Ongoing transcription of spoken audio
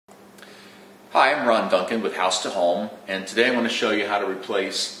Hi, I'm Ron Duncan with House to Home, and today I'm going to show you how to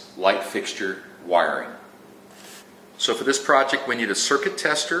replace light fixture wiring. So for this project we need a circuit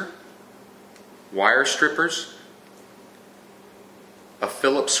tester, wire strippers, a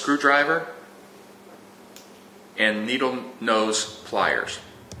Phillips screwdriver, and needle nose pliers.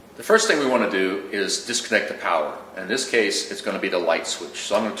 The first thing we want to do is disconnect the power. In this case it's going to be the light switch,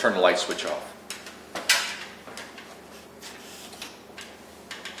 so I'm going to turn the light switch off.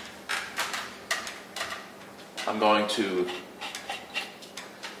 I'm going to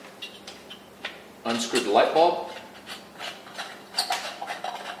unscrew the light bulb.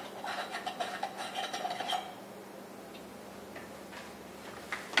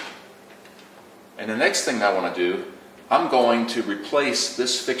 And the next thing I want to do, I'm going to replace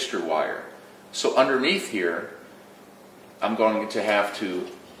this fixture wire. So underneath here, I'm going to have to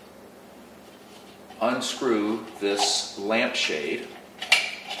unscrew this lampshade.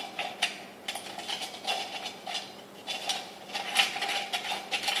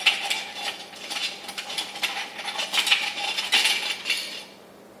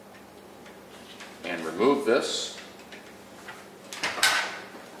 And remove this.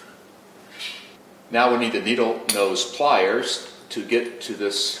 Now we need the needle nose pliers to get to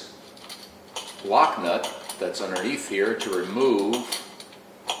this lock nut that's underneath here to remove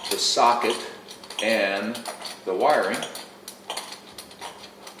the socket and the wiring.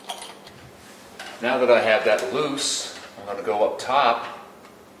 Now that I have that loose, I'm going to go up top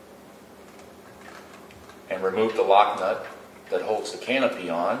and remove the lock nut that holds the canopy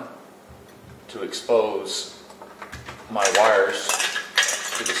on to expose my wires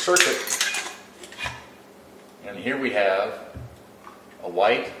to the circuit. And here we have a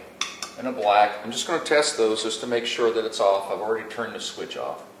white and a black. I'm just going to test those just to make sure that it's off. I've already turned the switch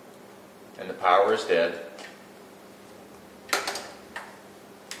off and the power is dead.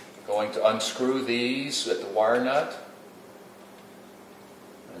 Going to unscrew these at the wire nut.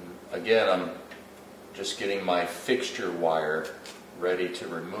 And again, I'm just getting my fixture wire ready to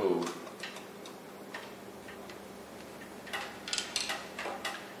remove.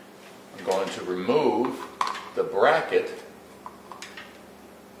 I'm going to remove the bracket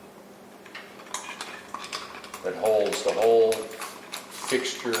that holds the whole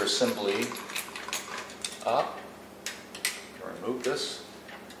fixture assembly up. Remove this.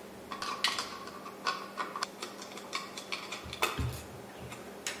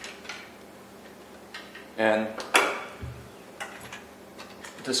 And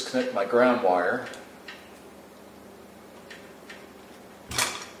disconnect my ground wire.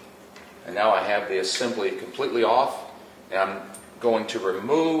 And now I have the assembly completely off, and I'm going to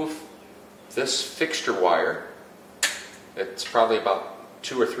remove this fixture wire. It's probably about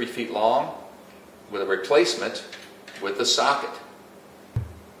 2 or 3 feet long with a replacement with the socket.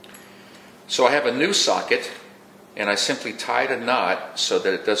 So I have a new socket, and I simply tied a knot so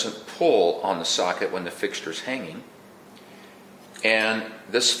that it doesn't pull on the socket when the fixture is hanging. And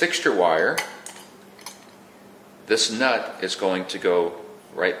this fixture wire, this nut is going to go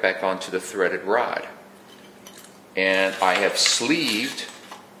right back onto the threaded rod. And I have sleeved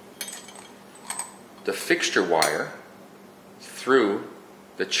the fixture wire through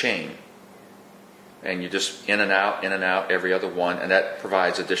the chain. And you just in and out every other one, and that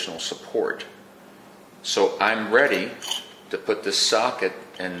provides additional support. So I'm ready to put this socket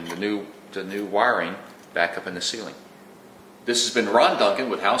and the new wiring back up in the ceiling. This has been Ron Duncan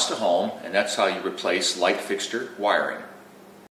with House to Home, and that's how you replace light fixture wiring.